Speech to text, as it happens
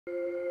A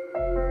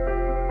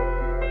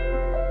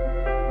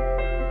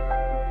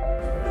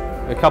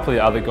couple of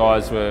the other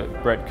guys were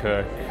Brett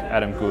Kirk,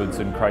 Adam Goods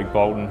and Craig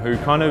Bolton, who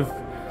kind of,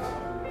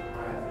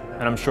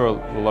 and I'm sure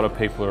a lot of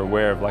people are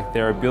aware of, like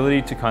their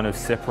ability to kind of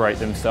separate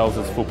themselves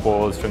as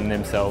footballers from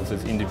themselves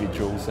as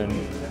individuals, and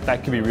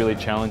that can be really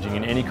challenging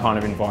in any kind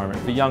of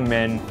environment. For young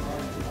men,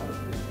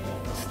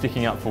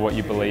 sticking up for what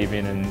you believe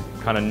in and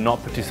kind of not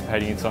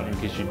participating in something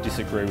because you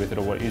disagree with it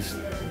or what is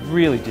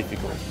really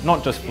difficult,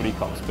 not just footy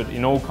clubs, but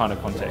in all kind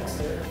of contexts.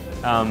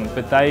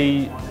 But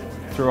they,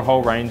 through a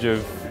whole range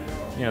of,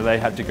 they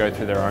had to go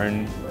through their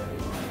own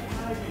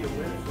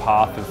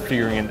path of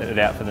figuring it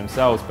out for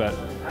themselves, but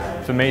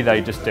for me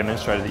they just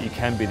demonstrated that you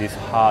can be this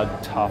hard,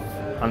 tough,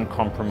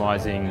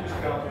 uncompromising,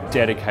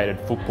 dedicated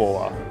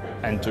footballer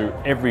and do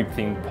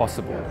everything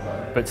possible,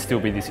 but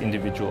still be this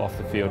individual off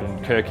the field.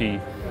 And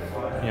Kirky,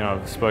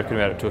 I've spoken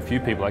about it to a few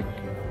people, like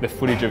the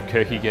footage of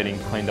Kirky getting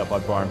cleaned up by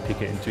Brian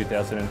Pickett in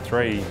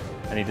 2003,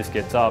 and he just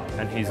gets up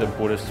and he's a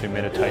Buddhist who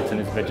meditates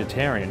and is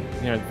vegetarian.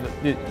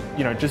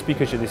 Just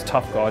because you're this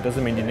tough guy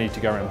doesn't mean you need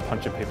to go around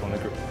punching people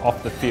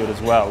off the field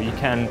as well. You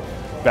can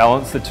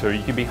balance the two.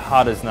 You can be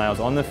hard as nails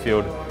on the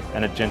field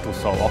and a gentle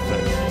soul off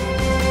it.